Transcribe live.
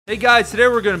Hey guys, today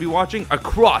we're going to be watching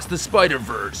Across the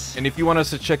Spiderverse. And if you want us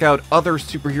to check out other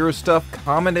superhero stuff,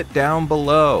 comment it down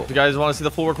below. If you guys want to see the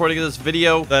full recording of this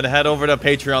video, then head over to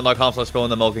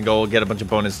patreon.com/spillinthemilk and go get a bunch of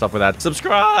bonus stuff with that.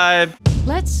 Subscribe!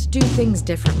 Let's do things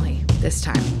differently this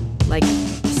time. Like,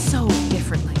 so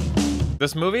differently.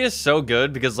 This movie is so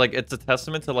good because, like, it's a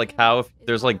testament to, like, how if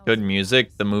there's, like, good music,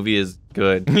 the movie is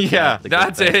good. Yeah,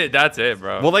 that's it,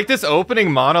 bro. Well, like, this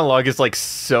opening monologue is, like,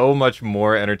 so much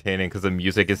more entertaining because the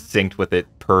music is synced with it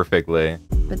perfectly.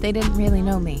 But they didn't really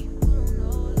know me.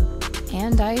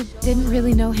 And I didn't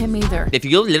really know him either. If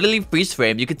you go literally freeze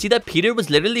frame, you can see that Peter was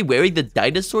literally wearing the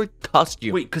dinosaur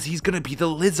costume. Wait, because he's going to be the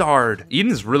lizard.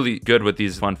 Eden's really good with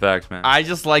these fun facts, man. I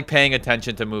just like paying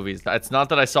attention to movies. It's not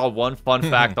that I saw one fun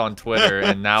fact on Twitter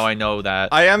and now I know that.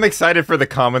 I am excited for the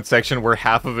comment section where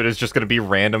half of it is just going to be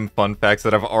random fun facts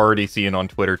that I've already seen on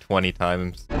Twitter 20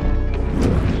 times.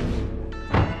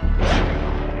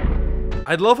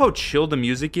 I love how chill the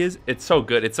music is. It's so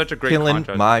good. It's such a great Killing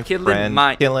contrast. my Killing friend.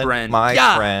 my Killing friend. my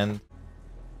Yeah. friend.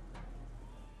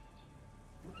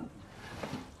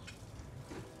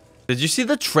 Did you see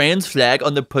the trans flag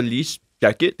on the police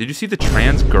jacket? Did you see the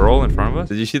trans girl in front of us?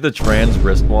 Did you see the trans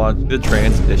wristwatch? The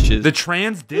trans dishes? The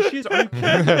trans dishes? Are you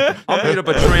kidding? I'll eat up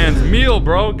a trans meal,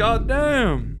 bro. God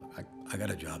damn. I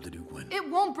got a job to do, Gwen. It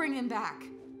won't bring him back.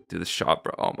 Do the shot,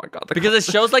 bro. Oh my god. Because it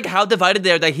shows like how divided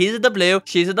they are. Like he's in the blue,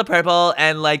 she's in the purple,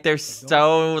 and like they're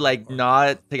so like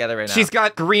not together right now. She's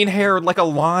got green hair like a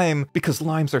lime because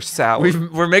limes are sour.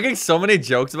 We're making so many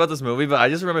jokes about this movie, but I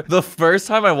just remember the first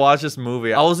time I watched this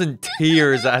movie, I was in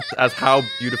tears at how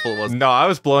beautiful it was. No, I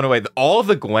was blown away. All of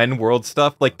the Gwen World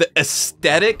stuff, like the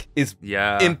aesthetic is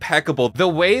impeccable. The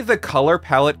way the color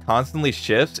palette constantly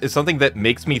shifts is something that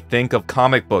makes me think of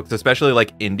comic books, especially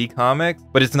like indie comics,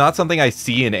 but it's not something I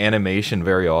see in animation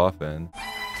very often.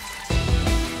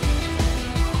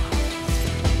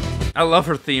 I love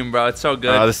her theme, bro. It's so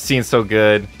good. This scene's so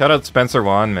good. Shout out Spencer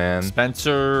Wan, man.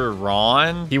 Spencer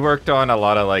Ron? He worked on a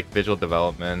lot of like visual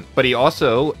development, but he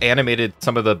also animated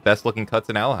some of the best looking cuts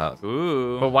in Owl House.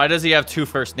 Ooh. But why does he have two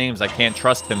first names? I can't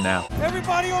trust him now.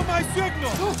 Everybody on my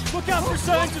signal! Look out for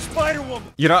signs of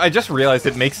Spider-Woman! You know, I just realized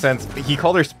it makes sense. He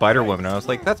called her Spider-Woman, and I was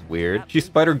like, that's weird. She's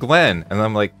Spider-Gwen. And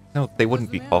I'm like, no, they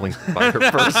wouldn't be calling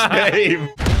Spider first name.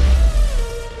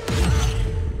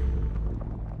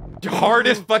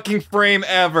 Hardest fucking frame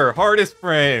ever. Hardest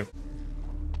frame.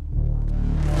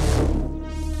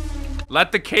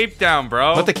 Let the cape down,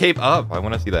 bro. Put the cape up. I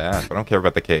want to see the ass. I don't care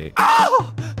about the cape.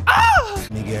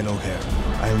 Miguel O'Hara.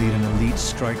 I lead an elite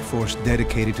strike force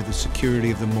dedicated to the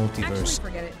security of the multiverse. Actually,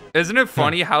 forget it. Isn't it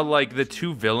funny how, like, the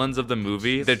two villains of the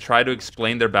movie, they try to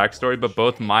explain their backstory, but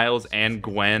both Miles and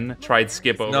Gwen tried to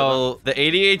skip over them? No, the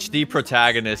ADHD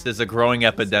protagonist is a growing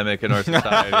epidemic in our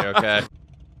society, okay?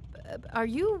 Are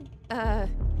you,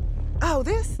 Oh,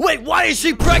 this? Wait, why is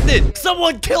she pregnant?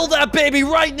 Someone kill that baby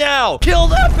right now! Kill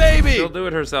that baby! She'll do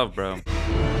it herself, bro.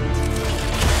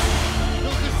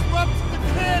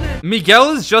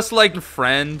 Miguel is just like a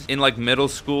friend in like middle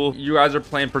school. You guys are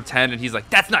playing pretend and he's like,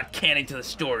 that's not canon to the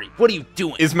story. What are you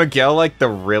doing? Is Miguel like the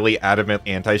really adamant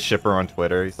anti-shipper on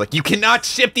Twitter? He's like, you cannot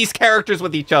ship these characters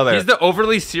with each other. He's the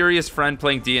overly serious friend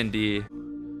playing D&D.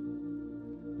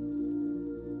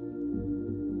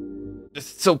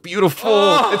 It's so beautiful.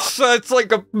 Oh! It's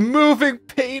like a moving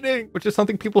painting, which is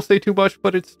something people say too much,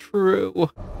 but it's true.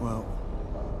 Well,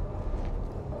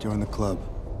 join the club.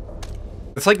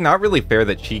 It's like not really fair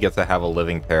that she gets to have a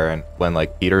living parent when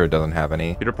like Peter doesn't have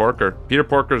any. Peter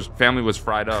Porker's family was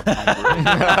fried up.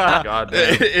 God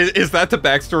damn. Is that the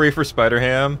backstory for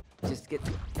Spider-Ham? Just get...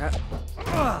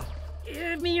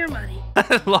 Give me your money.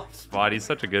 I love Spot. He's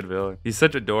such a good villain. He's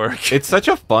such a dork. It's such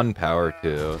a fun power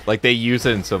too. Like they use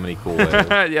it in so many cool ways.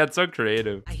 Yeah, it's so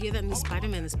creative. I hear that new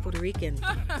Spider-Man is Puerto Rican.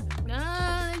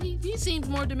 He seems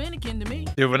more Dominican to me.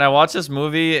 Dude, when I watched this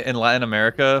movie in Latin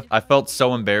America, I felt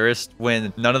so embarrassed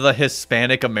when none of the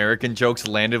Hispanic American jokes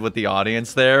landed with the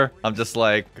audience there. I'm just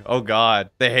like, oh God,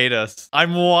 they hate us.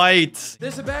 I'm white.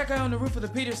 There's a bad guy on the roof of the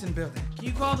Peterson building. Can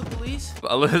you call the police?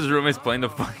 His roommate's playing the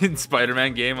fucking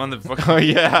Spider-Man game on the fucking... Oh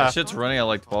yeah. That shit's running at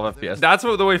like 12 FPS. That's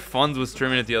what the way Funds was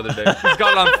streaming it the other day. He's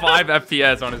got it on 5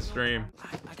 FPS on his stream.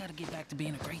 I gotta get back to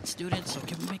being a great student, so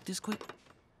can we make this quick?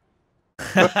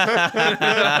 The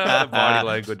body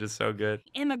language is so good.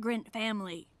 Immigrant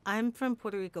family. I'm from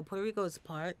Puerto Rico. Puerto Rico is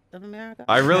part of America.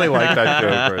 I really like that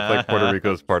joke where it's like Puerto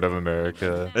Rico's part of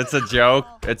America. It's a joke.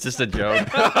 It's just a joke.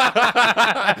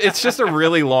 It's just a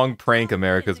really long prank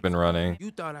America's been running.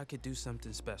 You thought I could do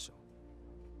something special.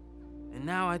 And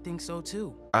now I think so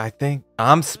too. I think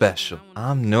I'm special.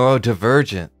 I'm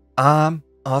neurodivergent. I'm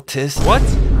autistic. What?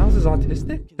 How's is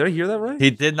autistic? Did I hear that right?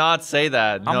 He did not say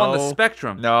that. I'm on the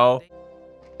spectrum. No.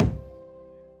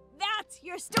 That's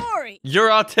your story. You're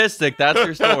autistic. That's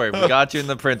your story. We got you in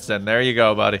the Princeton. There you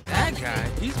go, buddy. That guy,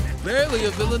 he's barely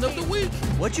a villain of the week.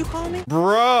 What'd you call me?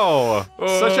 Bro,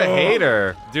 such a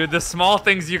hater. Dude, the small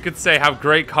things you could say have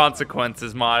great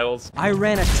consequences, Miles. I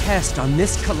ran a test on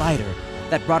this collider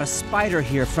that brought a spider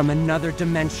here from another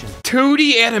dimension.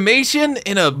 2D animation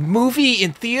in a movie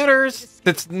in theaters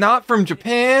that's not from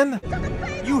Japan?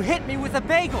 You hit me with a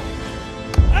bagel.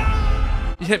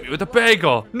 You hit me with a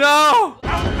bagel. No!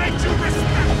 I'll make you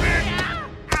respect me!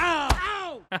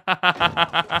 Ow!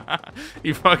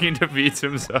 He fucking defeats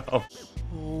himself.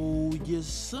 Oh, your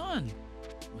son.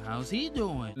 How's he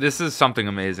doing? This is something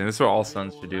amazing. This is what all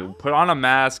sons should do. Put on a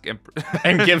mask and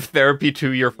and give therapy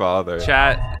to your father.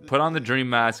 Chat, put on the dream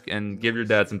mask and give your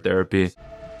dad some therapy.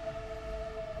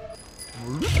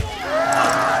 Oh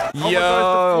my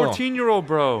God, the 14-year-old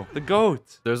bro, the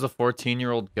goat. There's a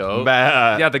 14-year-old goat?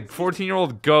 Yeah, the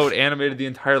 14-year-old goat animated the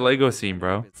entire Lego scene,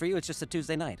 bro. For you, it's just a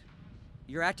Tuesday night.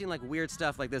 You're acting like weird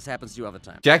stuff like this happens to you all the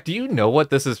time. Jack, do you know what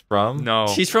this is from? No.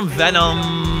 She's from Venom.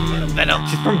 Venom.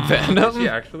 She's from Venom? Is she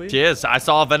actually? She is. I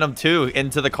saw Venom 2,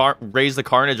 Into the Raise the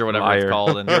Carnage or whatever it's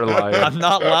called. And You're a liar. I'm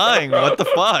not lying. What the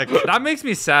fuck? That makes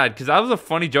me sad because that was a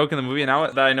funny joke in the movie, and now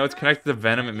that I know it's connected to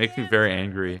Venom, it makes me very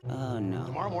angry. Oh, no.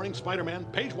 Tomorrow morning, Spider-Man,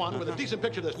 page 1 with a decent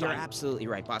picture this time. You're absolutely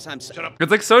right, boss. Shut up.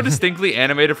 It's like so distinctly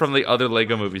animated from the other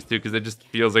Lego movies too, because it just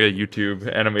feels like a YouTube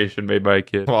animation made by a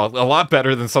kid. Well, a lot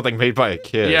better than something made by a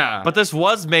kid. Yeah. But this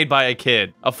was made by a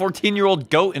kid. A 14-year-old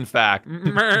goat, in fact.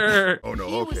 Oh,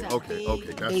 no. Okay.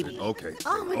 That's it. Okay.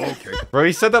 Okay. Bro,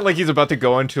 he said that like he's about to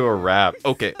go into a rap.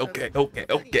 Okay.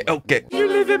 You're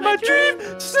living my dream.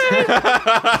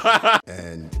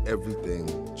 And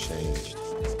everything changed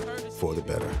for the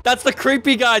better. That's the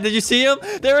creepy guy. Did you see him?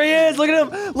 There he is. Look at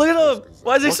him. Look at him.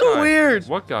 Why is he so weird?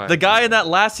 What guy? The guy in that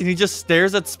last scene, he just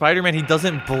stares at Spider-Man. He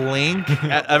doesn't blink.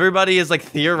 Everybody is like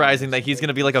theorizing that he's going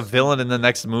to be like a villain in the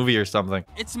next movie or something.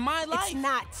 It's my life. It's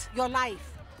not your life.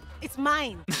 It's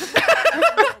mine.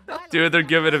 Dude, they're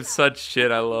giving him such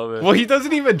shit. I love it. Well, he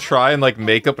doesn't even try and like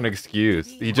make up an excuse.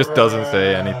 He just doesn't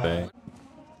say anything.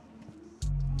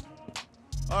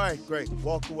 All right, great.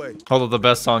 Walk away. Although the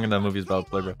best song in that movie is about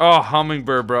Play, bro. Oh,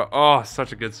 Hummingbird, bro. Oh,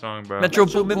 such a good song, bro. Metro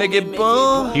Boomin, make it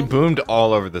boom. He boomed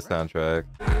all over the soundtrack.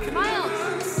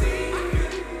 Miles!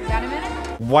 Got a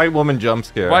minute? White woman jump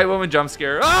scare. White woman jump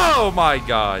scare. Oh my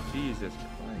God, Jesus Christ.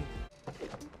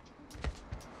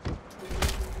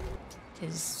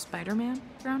 Is Spider-Man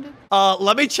grounded?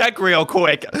 Let me check real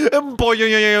quick.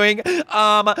 Boing.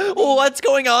 What's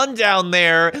going on down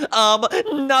there?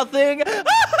 Nothing.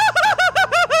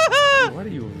 What are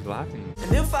you laughing?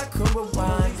 And if I could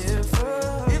rewind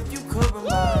if you could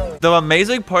rewind. The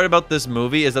amazing part about this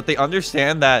movie is that they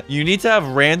understand that you need to have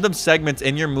random segments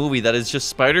in your movie that is just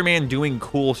Spider-Man doing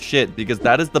cool shit, because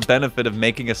that is the benefit of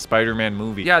making a Spider-Man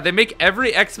movie. Yeah, they make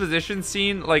every exposition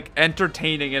scene like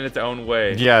entertaining in its own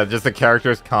way. Yeah, just the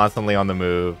characters constantly on the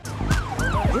move.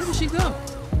 Where did she go?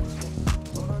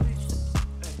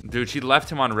 Dude, she left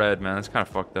him on red, man. That's kind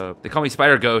of fucked up. They call me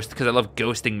Spider Ghost because I love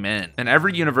ghosting men. In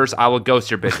every universe, I will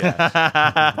ghost your bitch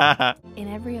ass. In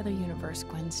every other universe,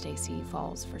 Gwen Stacey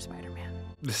falls for Spider-Man.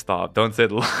 Stop. Don't say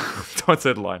the line. Don't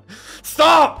say the line.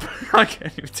 Stop! I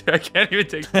can't even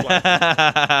take the line.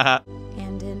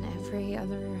 And in every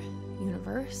other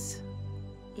universe,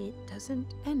 it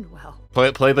doesn't end well.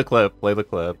 Play the clip. Play the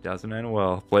clip. Doesn't end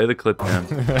well. Play the clip, man.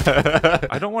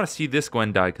 I don't want to see this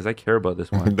Gwen die because I care about this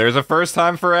one. There's a first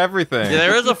time for everything. Yeah,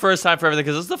 there is a first time for everything,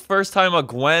 because this is the first time a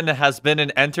Gwen has been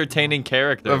an entertaining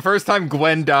character. The first time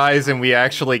Gwen dies and we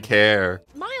actually care.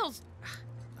 Miles!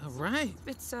 All right.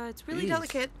 It's really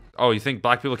delicate. Oh, you think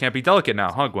black people can't be delicate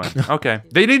now, huh, Gwen? Okay.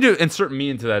 They need to insert me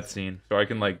into that scene so I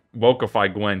can, like,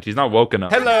 wokeify Gwen. She's not woke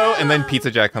enough. Hello! And then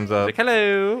Pizza Jack comes up. Like,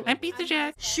 hello. I'm Pizza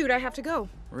Jack. Shoot, I have to go.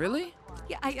 Really?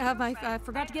 Yeah, I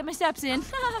forgot to get my steps in.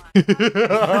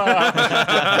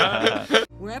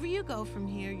 Wherever you go from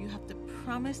here, you have to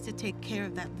promise to take care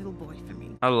of that little boy for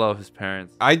me. I love his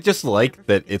parents. I just like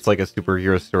that it's like a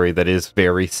superhero story that is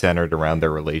very centered around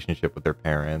their relationship with their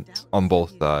parents on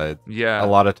both sides. Yeah. A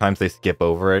lot of times they skip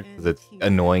over it because it's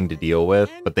annoying to deal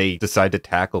with, but they decide to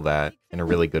tackle that in a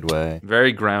really good way.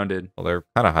 Very grounded. Well, they're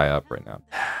kind of high up right now.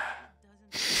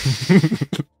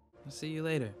 I'll see you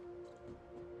later.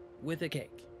 With a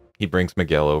cake. He brings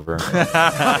Miguel over.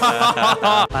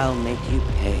 I'll make you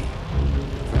pay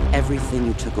for everything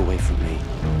you took away from me.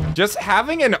 Just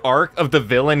having an arc of the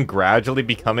villain gradually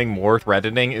becoming more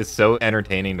threatening is so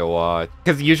entertaining to watch.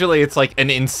 Because usually it's like an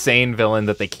insane villain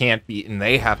that they can't beat and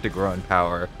they have to grow in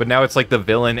power. But now it's like the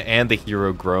villain and the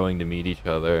hero growing to meet each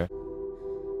other.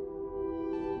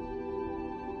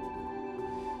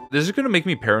 This is gonna make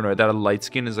me paranoid that a light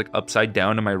skin is like upside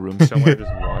down in my room somewhere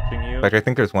just watching you. In fact, I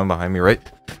think there's one behind me, right?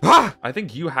 Ah! I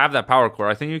think you have that power core.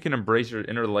 I think you can embrace your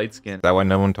inner light skin. Is that why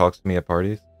no one talks to me at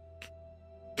parties?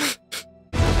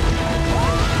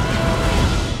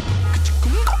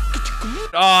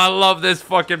 Oh, I love this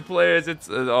fucking place. It's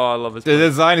I love this place. The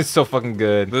design is so fucking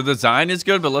good. The design is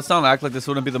good, but let's not act like this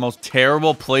wouldn't be the most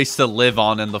terrible place to live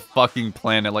on in the fucking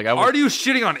planet. Like, are you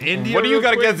shitting on India? What do you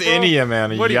got against India,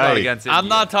 man? What do you got against India? I'm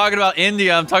not talking about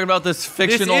India. I'm talking about this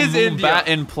fictional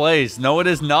Mumbai place. No, it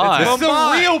is not. This is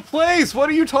a real place. What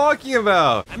are you talking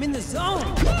about? I'm in the zone.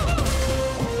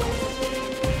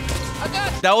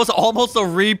 That was almost a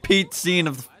repeat scene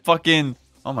of the fucking...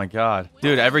 Oh my god.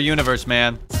 Dude, every universe,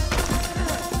 man.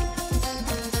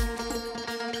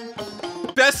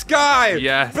 Best guy!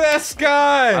 Yeah. Best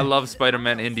guy! I love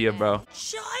Spider-Man India, bro.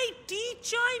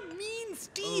 Chai means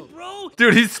tea, bro.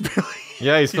 Dude, he's spilling.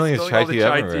 Yeah, he's spilling his chai tea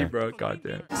everywhere. Bro. God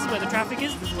damn. This is where the traffic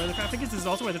is. This is where the traffic is. This is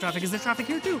also where the traffic is. There's traffic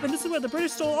here too. And this is where the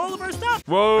British stole all of our stuff.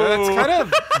 Whoa. That's kind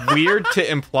of weird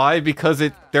to imply because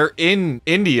they're in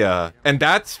India, and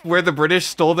that's where the British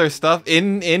stole their stuff,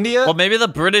 in India. Well, maybe the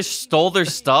British stole their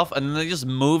stuff and then they just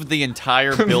moved the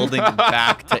entire building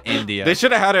back to India. They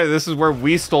should have had it. This is where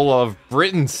we stole all of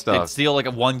Britain's stuff. They'd steal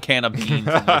like one can of beans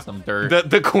and like some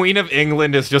dirt. The Queen of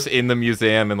England is just in the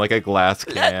museum in like a glass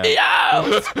can. Let me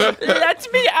out!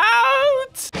 Let me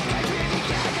out!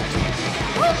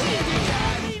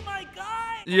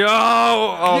 Yo!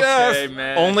 Okay, yes!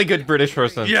 man. Only good British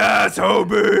person. Yes,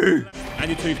 Hobey! And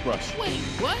your toothbrush. Wait,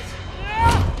 what?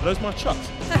 Those my chucks.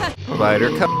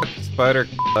 Spider.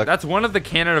 That's one of the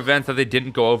canon events that they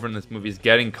didn't go over in this movie is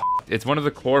getting cocked. It's one of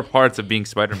the core parts of being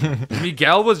Spider-Man.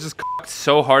 Miguel was just cocked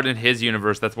so hard in his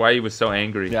universe. That's why he was so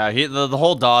angry. Yeah, the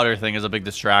whole daughter thing is a big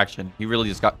distraction. He really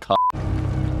just got cut.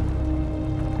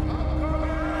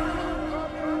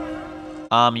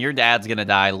 Your dad's gonna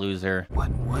die, loser. What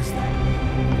was that?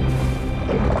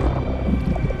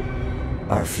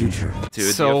 Our future.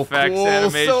 Dude, so the effects, cool,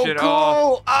 animation, so cool.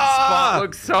 oh, Ah! Spot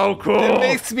looks so cool. It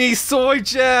makes me soy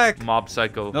jack. Mob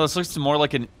Psycho. No, this looks more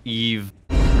like an Eve.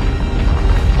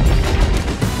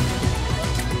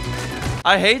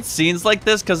 I hate scenes like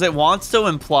this because it wants to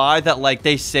imply that like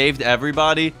they saved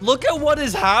everybody. Look at what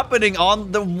is happening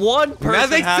on the one person. Now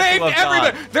they saved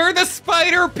everybody. They're the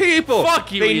spider people.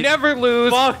 Fuck you. They never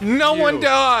lose. Fuck no you. one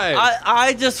died.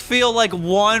 I just feel like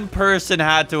one person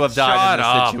had to have died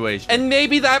in this situation. And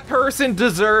maybe that person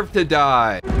deserved to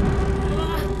die.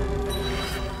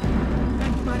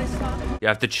 You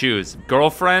have to choose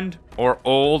girlfriend or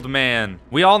old man.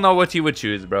 We all know what he would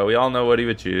choose, bro. We all know what he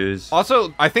would choose.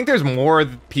 Also, I think there's more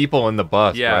people in the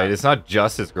bus, Yeah. right? It's not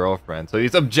just his girlfriend. So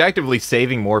he's objectively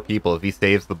saving more people if he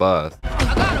saves the bus. I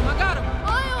got him,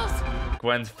 Miles!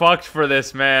 Gwen's fucked for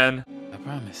this, man. I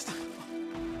promised.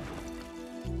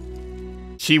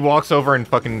 She walks over and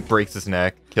fucking breaks his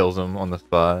neck, kills him on the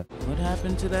spot. What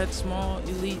happened to that small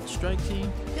elite strike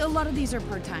team? A lot of these are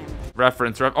part-time.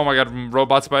 Oh my god,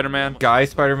 robot Spider-Man. Guy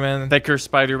Spider-Man. Thicker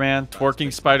Spider-Man,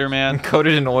 twerking Spider-Man.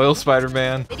 Coated in oil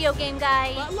Spider-Man. Video game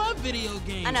guy. I love video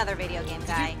games. Another video game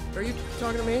guy. Are you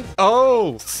talking to me?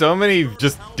 Oh, so many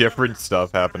just different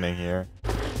stuff happening here.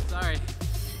 Sorry.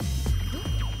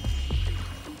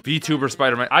 VTuber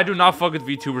Spider-Man. I do not fuck with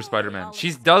VTuber Spider-Man.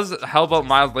 She does help out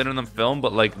Miles later in the film,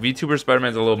 but like VTuber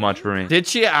Spider-Man's a little much for me. Did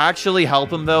she actually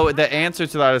help him though? The answer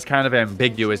to that is kind of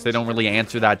ambiguous. They don't really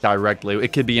answer that directly.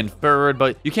 It could be inferred,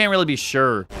 but you can't really be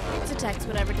sure. It detects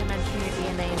whatever dimension your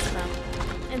DNA is from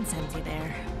and sends you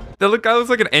there. That guy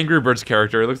looks like an Angry Birds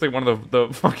character. It looks like one of the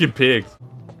fucking pigs.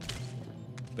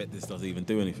 Bet this doesn't even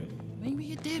do anything.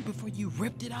 Maybe it did before you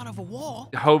ripped it out of a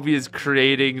wall. Hobey is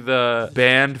creating the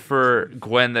band for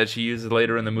Gwen that she uses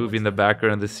later in the movie in the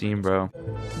background of the scene, bro.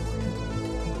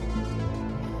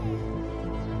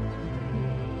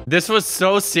 This was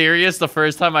so serious the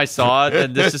first time I saw it,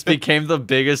 and this just became the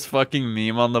biggest fucking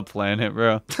meme on the planet,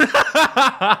 bro.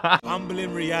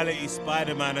 Humbling reality,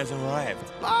 Spider-Man has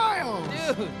arrived. Miles!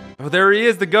 Dude! Oh, there he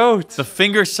is, the goat. The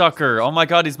finger sucker. Oh my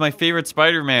god, he's my favorite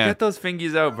Spider-Man. Get those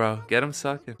fingies out, bro. Get them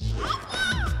sucking.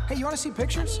 Hey, you want to see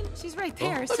pictures? She's right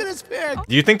there. Look at this pig.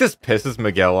 Do you think this pisses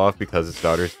Miguel off because his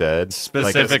daughter's dead?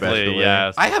 Specifically,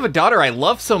 yes. I have a daughter I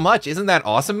love so much. Isn't that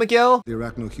awesome, Miguel? The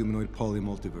arachno-humanoid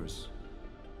polymultiverse.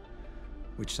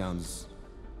 Which sounds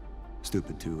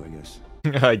stupid too, I guess.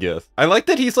 I guess. I like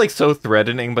that he's like so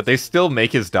threatening, but they still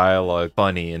make his dialogue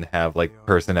funny and have like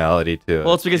personality to it.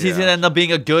 Well, it's because he's gonna end up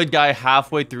being a good guy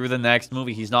halfway through the next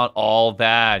movie. He's not all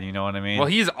bad, you know what I mean? Well,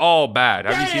 he's all bad.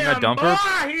 Have you seen that dumper?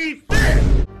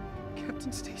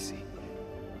 Captain Stacey.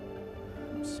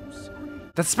 I'm so sorry.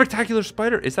 That's Spectacular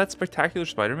Spider. Is that Spectacular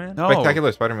Spider-Man? No.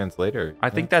 Spectacular Spider-Man's later. I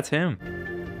think that's him.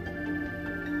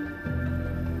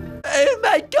 Oh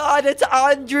my god, it's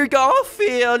Andrew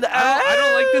Garfield. I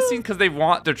don't like this scene because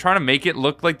they're trying to make it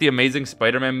look like the Amazing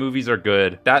Spider-Man movies are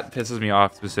good. That pisses me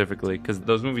off specifically because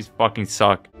those movies fucking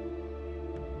suck.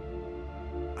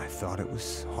 I thought it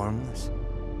was harmless.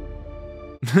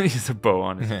 He's a bow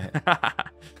on his head.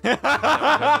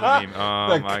 That meme. Oh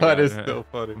that my cut god. is so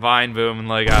funny. Vine boom and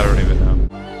like I don't even know.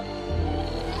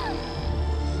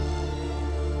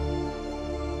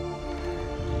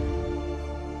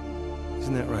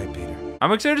 Isn't that right, Peter?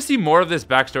 I'm excited to see more of this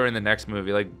backstory in the next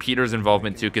movie, like Peter's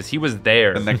involvement too, because he was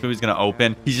there. The next movie's gonna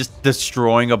open. He's just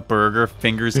destroying a burger,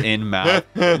 fingers in mouth.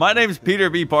 My name's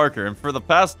Peter B. Parker, and for the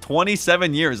past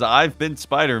 27 years, I've been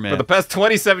Spider-Man. For the past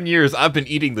 27 years, I've been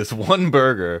eating this one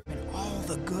burger. And all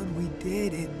the good we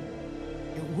did, it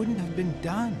wouldn't have been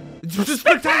done. Just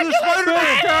Spectacular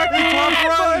Spider-Man!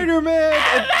 Spider-Man!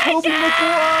 And Tobey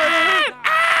Maguire!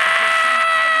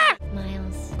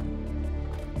 Miles.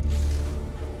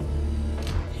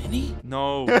 Penny?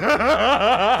 No. Depressed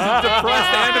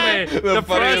anime. The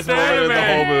funniest moment in the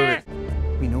whole movie.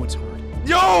 We know it's hard,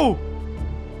 Yo!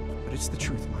 but it's the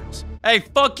truth, Miles. Hey,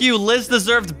 fuck you. Liz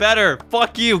deserved better.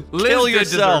 Fuck you. Liz Kill did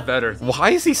yourself. deserve better. Why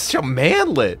is he so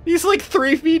manlit? He's like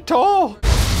 3 feet tall.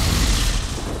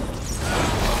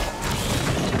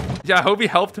 Yeah, Hobey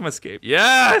helped him escape.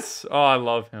 Yes! Oh, I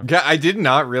love him. Yeah, I did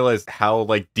not realize how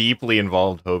like deeply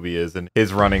involved Hobey is in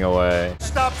his running away.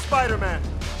 Stop Spider-Man!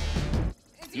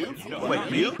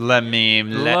 Let me, epic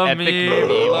meme Let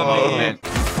moment.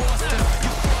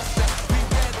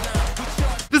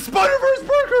 The Spider-Verse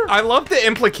burger! I love the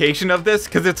implication of this,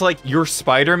 because it's like, you're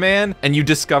Spider-Man, and you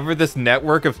discover this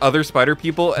network of other spider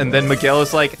people, and then Miguel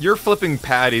is like, you're flipping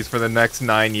patties for the next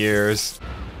 9 years.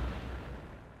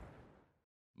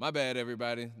 My bad,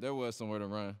 everybody. There was somewhere to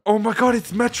run. Oh my god,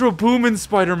 it's Metro Boomin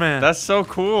Spider-Man. That's so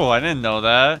cool. I didn't know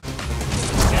that.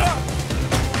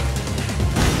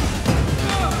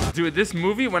 Dude, this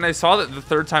movie, when I saw it the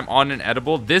third time on an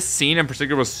edible, this scene in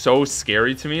particular was so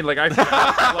scary to me. Like, I felt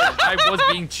like I was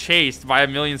being chased by a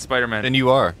million Spider-Man. And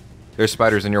you are. There's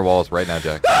spiders in your walls right now,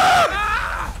 Jack.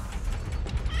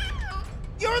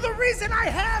 You're the reason I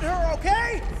had her,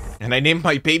 okay? And I named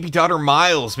my baby daughter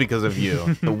Miles because of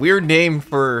you. A weird name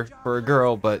for a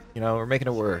girl, but, you know, we're making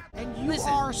it work. And you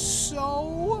are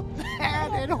so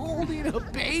bad at holding a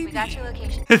baby. We got your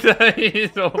location.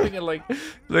 He's holding it like,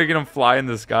 look at him fly in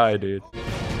the sky, dude.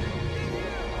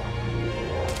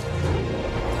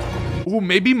 Ooh,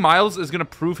 maybe Miles is gonna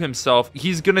prove himself.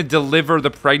 He's gonna deliver the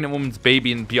pregnant woman's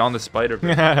baby in Beyond the Spider-Verse.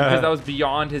 Because that was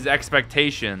beyond his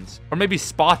expectations. Or maybe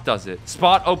Spot does it.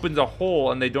 Spot opens a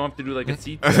hole and they don't have to do like a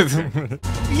seat.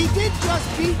 He did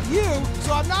just beat you,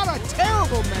 so I'm not a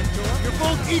terrible mentor. You're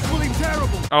both equally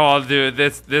terrible. Oh, dude,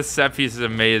 this set piece is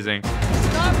amazing.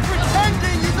 Stop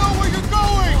pretending you know where you're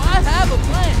going. Oh, I have a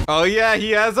plan. Oh yeah,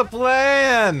 he has a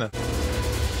plan.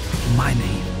 My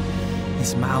name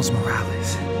is Miles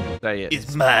Morales.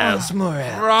 It's Miles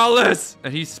Morales!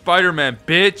 And he's Spider-Man,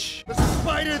 bitch. The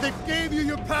spider that gave you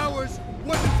your powers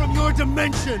wasn't from your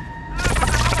dimension.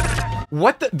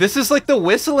 What the? This is like the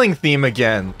whistling theme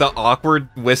again. The awkward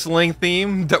whistling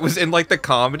theme that was in like the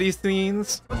comedy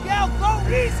scenes. Miguel, go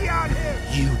easy on him.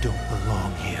 You don't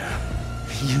belong here.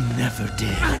 You never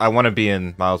did. I want to be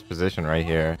in Miles' position right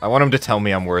here. I want him to tell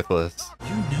me I'm worthless.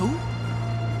 You knew?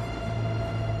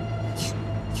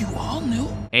 You all knew?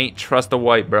 Ain't trust a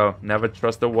white, bro. Never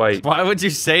trust a white. Why would you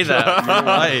say that? You're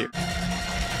white.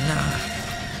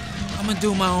 Nah. I'm gonna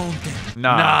do my own thing.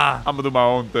 Nah. I'm gonna do my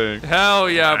own thing. Hell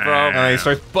yeah, bro. And he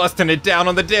starts busting it down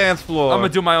on the dance floor. I'm gonna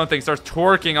do my own thing. Starts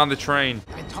twerking on the train.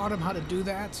 I taught him how to do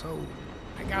that, so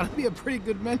I gotta be a pretty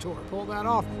good mentor to pull that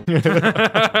off.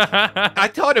 I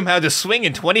taught him how to swing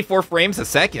in 24 frames a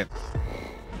second.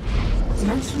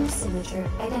 Dimensional signature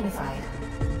identified.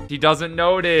 He doesn't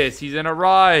notice. He's in a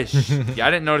rush. Yeah, I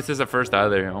didn't notice this at first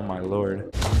either. Oh my lord.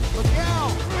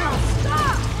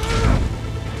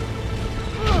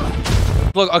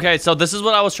 Look, okay, so this is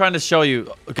what I was trying to show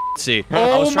you. See, I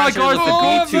Oh was my trying to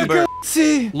god, show you the VTuber.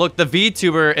 See, look, the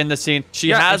VTuber in the scene,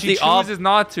 she has and she the op, chooses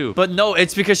not to. but no,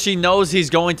 it's because she knows he's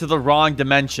going to the wrong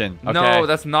dimension. Okay? No,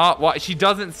 that's not why. She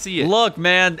doesn't see it. Look,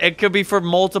 man, it could be for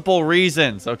multiple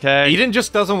reasons. Okay. Eden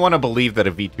just doesn't want to believe that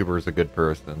a VTuber is a good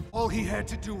person. All he had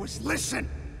to do was listen.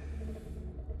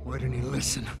 Why didn't he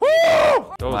listen?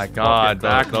 Those my God,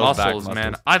 back those back muscles,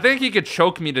 man. muscles. I think he could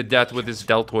choke me to death with his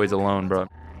deltoids alone, bro.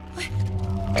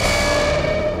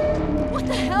 What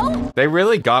the hell? They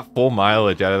really got full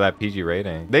mileage out of that PG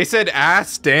rating. They said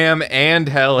ass, damn, and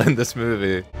hell in this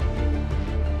movie.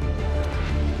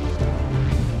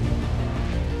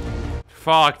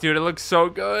 Fuck, dude, it looks so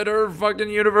good. Her fucking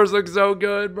universe looks so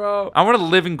good, bro. I want to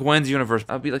live in Gwen's universe.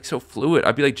 I'd be like so fluid.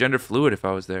 I'd be like gender fluid if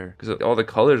I was there, because all the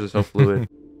colors are so fluid.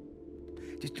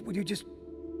 Would you just...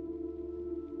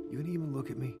 You wouldn't even look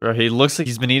at me. Bro, he looks like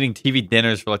he's been eating TV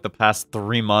dinners for like the past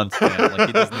 3 months, man. Like,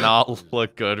 he does not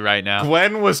look good right now.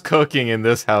 Gwen was cooking in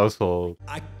this household.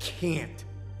 I can't.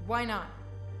 Why not?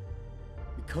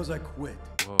 Because I quit.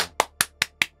 Whoa.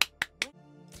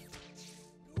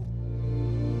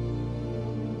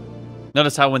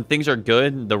 Notice how when things are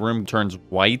good, the room turns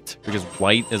white, because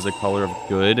white is the color of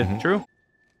good. True.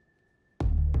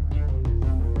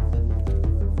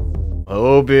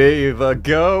 Oh, baby,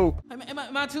 go.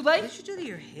 Am I too late? What did you do to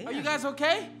your hair? Are you guys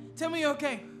okay? Tell me you're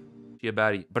okay. She a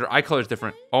baddie, but her eye color's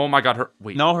different. Oh my God,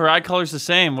 wait. No, her eye color's the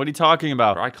same. What are you talking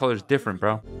about? Her eye color's different,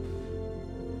 bro.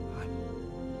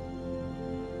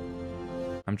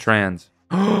 I'm trans.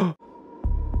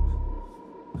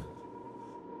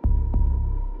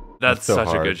 That's so such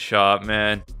hard. a good shot,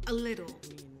 man. A little.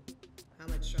 How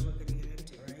much trouble could you get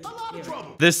into, right? A lot of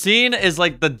trouble. This scene is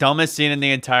like the dumbest scene in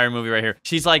the entire movie right here.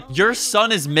 She's like, your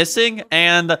son is missing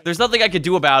and there's nothing I could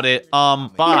do about it.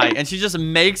 Bye. And she just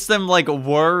makes them like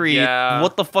worry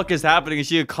what the fuck is happening, and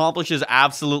she accomplishes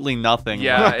absolutely nothing.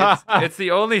 Yeah, it's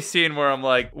the only scene where I'm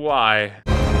like, why?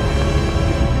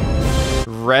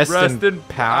 Rest in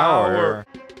power.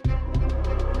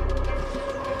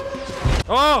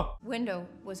 Oh! Window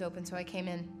was open, so I came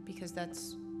in because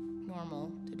that's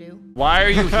normal to do. Why are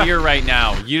you here right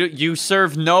now? You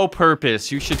serve no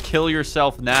purpose. You should kill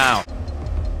yourself now.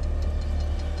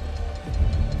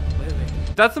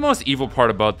 That's the most evil part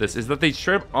about this, is that they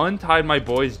straight up untied my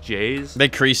boy's J's. They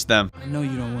creased them. I know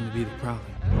you don't want to be the problem.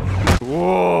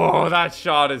 Whoa, that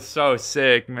shot is so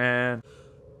sick, man.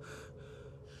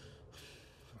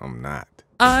 I'm not.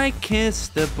 I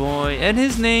kissed the boy, and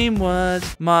his name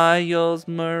was Miles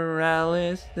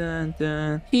Morales. Dun,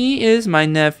 dun. He is my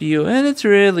nephew, and it's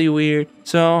really weird.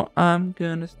 So I'm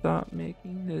gonna stop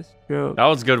making this joke. That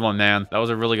was a good one, man. That was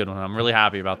a really good one. I'm really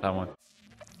happy about that one.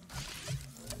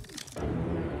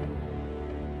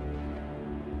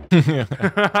 Who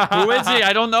is he?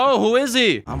 I don't know. Who is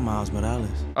he? I'm Miles Morales.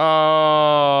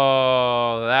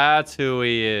 Oh, that's who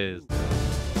he is.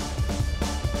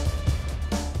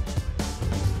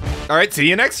 All right, see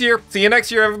you next year. See you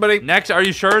next year, everybody. Are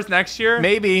you sure it's next year?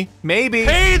 Maybe.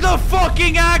 Pay the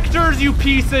fucking actors, you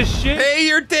piece of shit. Pay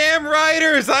your damn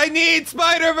writers. I need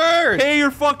Spider-Verse. Pay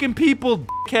your fucking people,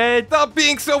 dickhead. Stop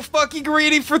being so fucking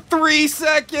greedy for 3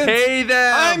 seconds. Pay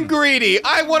them. I'm greedy.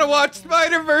 I want to watch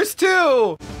Spider-Verse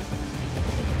too.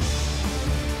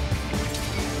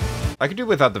 I could do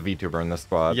without the VTuber in this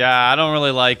squad. Yeah, I don't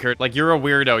really like her. Like, you're a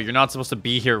weirdo. You're not supposed to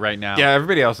be here right now. Yeah,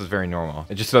 everybody else is very normal.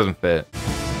 It just doesn't fit.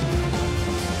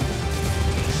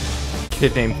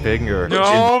 Kid named Finger.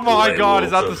 Oh my God, is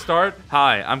that the start?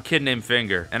 Hi, I'm Kid Named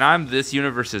Finger, and I'm this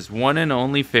universe's one and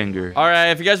only Finger. All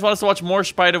right, if you guys want us to watch more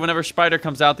Spider whenever Spider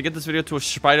comes out, to get this video to a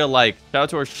Spider like. Shout out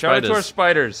to our spiders. Shout out to our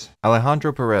spiders.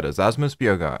 Alejandro Paredes, Asmus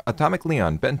Biogar, Atomic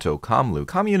Leon, Bento, Kamlu,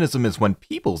 Communism is when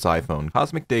people's iPhone,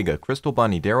 Cosmic Dega, Crystal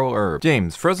Bunny, Daryl Herb,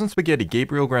 James, Frozen Spaghetti,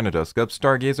 Gabriel Granados, Gup,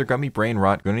 Stargazer, Gummy Brain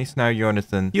Rot, Gunis Now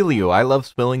Jonathan, Helio, I Love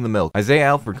Spilling the Milk, Isaiah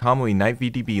Alfred, Kamui, Night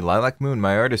VDB, Lilac Moon,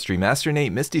 My Artistry, Master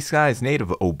Nate, Misty Skies, Native,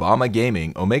 Obama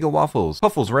Gaming, Omega Waffles,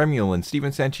 Puffles, Remulin,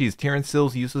 Steven Sanchez, Terrence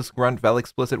Sills, Useless Grunt, Val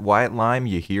Explicit, Wyatt Lime,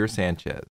 Yahir Sanchez.